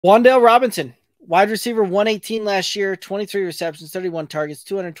Wan'Dale Robinson, wide receiver, 118 last year, 23 receptions, 31 targets,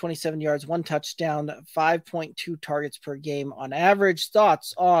 227 yards, 1 touchdown, 5.2 targets per game on average.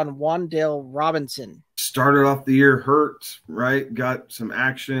 Thoughts on Wan'Dale Robinson? Started off the year hurt, right? Got some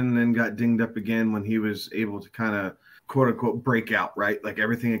action, then got dinged up again when he was able to kind of quote unquote break out, right? Like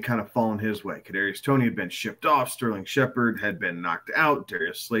everything had kind of fallen his way. Kadarius Toney had been shipped off. Sterling Shepard had been knocked out.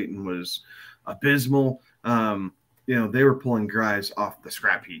 Darius Slayton was abysmal. They were pulling guys off the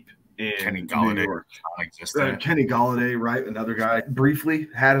scrap heap in New York. Kenny Golladay, right? Another guy briefly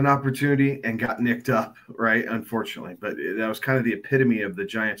had an opportunity and got nicked up, right? Unfortunately, but that was kind of the epitome of the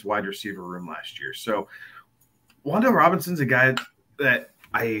Giants wide receiver room last year. So Wan'Dale Robinson's a guy that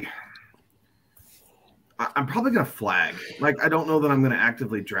I'm probably going to flag. Like, I don't know that I'm going to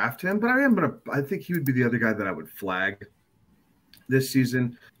actively draft him, but I think he would be the other guy that I would flag this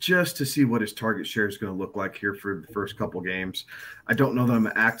season just to see what his target share is going to look like here for the first couple games. I don't know that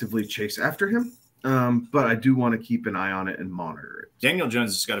I'm actively chase after him, but I do want to keep an eye on it and monitor it. Daniel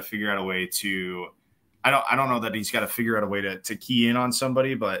Jones has got to figure out a way to – I don't know that he's got to figure out a way to key in on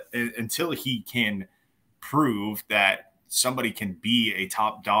somebody, but until he can prove that somebody can be a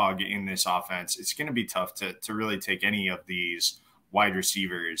top dog in this offense, it's going to be tough to really take any of these wide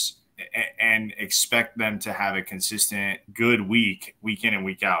receivers and expect them to have a consistent good week in and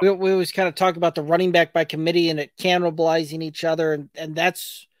week out. We always kind of talk about the running back by committee and it cannibalizing each other. And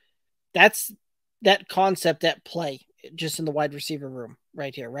that's that concept at play just in the wide receiver room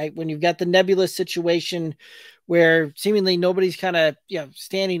right here, right? When you've got the nebulous situation where seemingly nobody's kind of,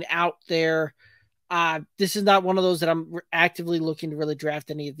 standing out there. This is not one of those that I'm actively looking to really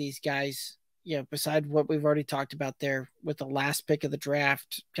draft any of these guys, beside what we've already talked about there with the last pick of the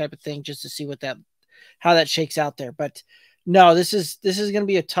draft type of thing, just to see how that shakes out there. But no, this is going to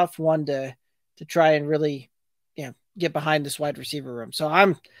be a tough one to try and really, get behind this wide receiver room. So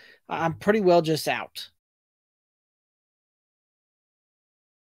I'm pretty well just out.